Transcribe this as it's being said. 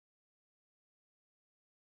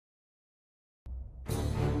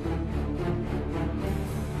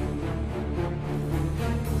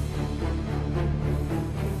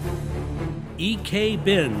E.K.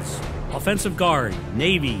 Binns, offensive guard,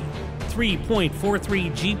 Navy,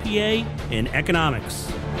 3.43 GPA in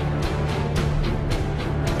economics.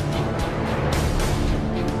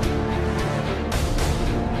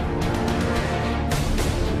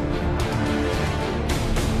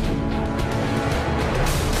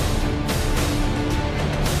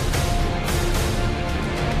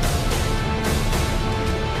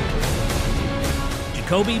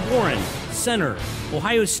 Jacoby Boren, center,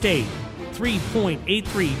 Ohio State, 3.83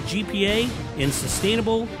 GPA in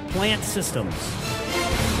sustainable plant systems.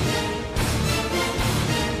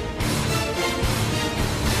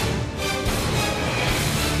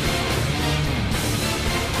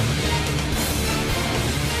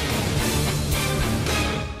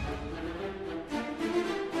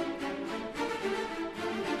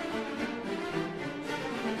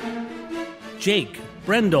 Jake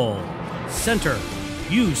Brendel, center,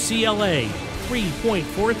 UCLA,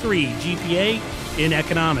 3.43 GPA in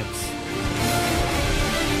economics.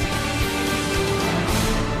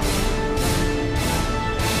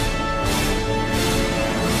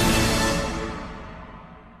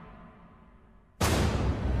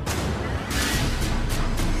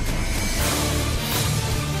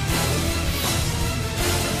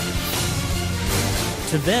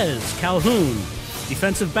 Tevez Calhoun,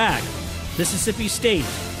 defensive back, Mississippi State,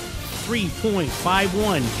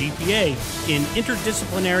 3.51 GPA in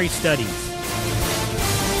interdisciplinary studies.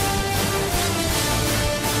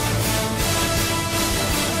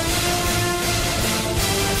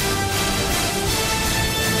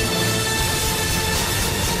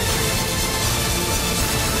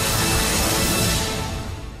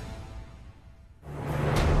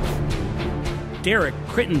 Derek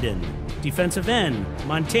Crittenden, defensive end,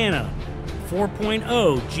 Montana,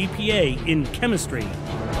 4.0 GPA in chemistry.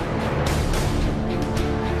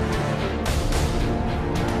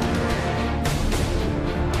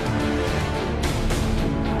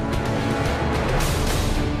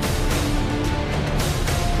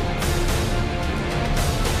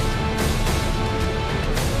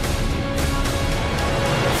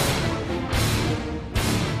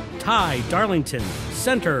 Ty Darlington,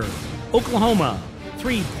 center, Oklahoma,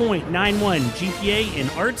 3.91 GPA in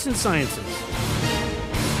arts and sciences.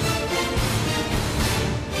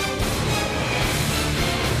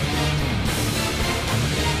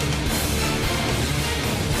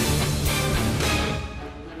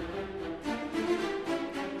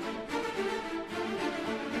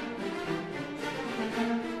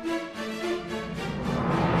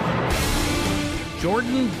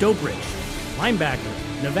 Jordan Dobrich,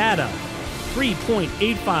 linebacker, Nevada,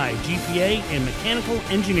 3.85 GPA in mechanical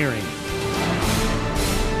engineering.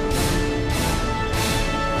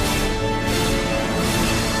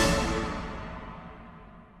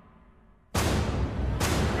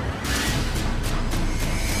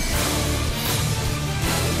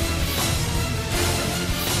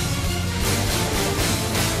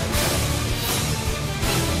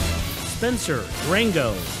 Spencer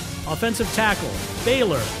Durango, offensive tackle,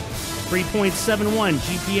 Baylor, 3.71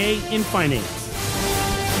 GPA in finance.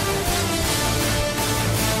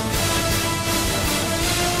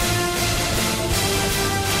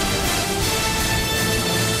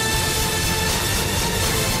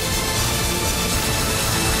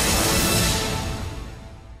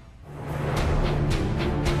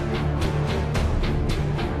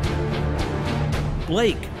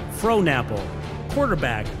 Blake Frohnapple,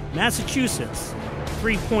 quarterback, Massachusetts,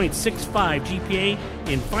 3.65 GPA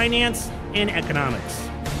in finance and economics.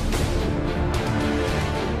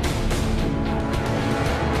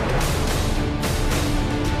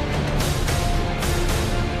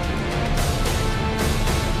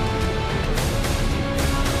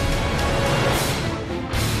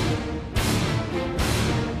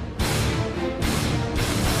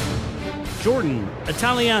 Jordan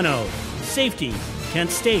Italiano, safety, Kent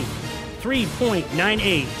State,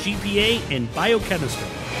 3.98 GPA in biochemistry.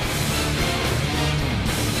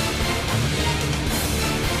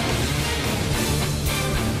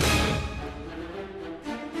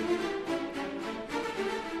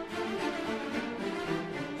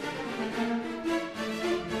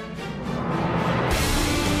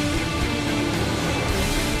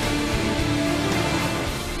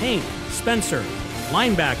 Hank Spencer,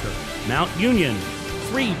 linebacker, Mount Union,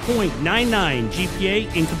 3.99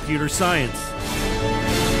 GPA in computer science.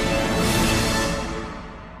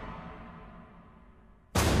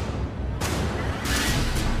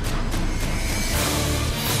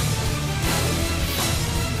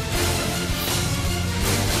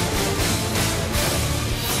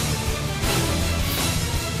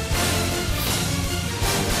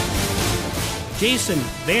 Jason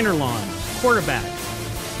Vander Laan, quarterback.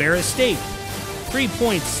 Ferris State,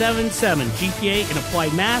 3.77 GPA in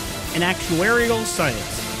applied math and actuarial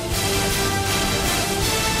science.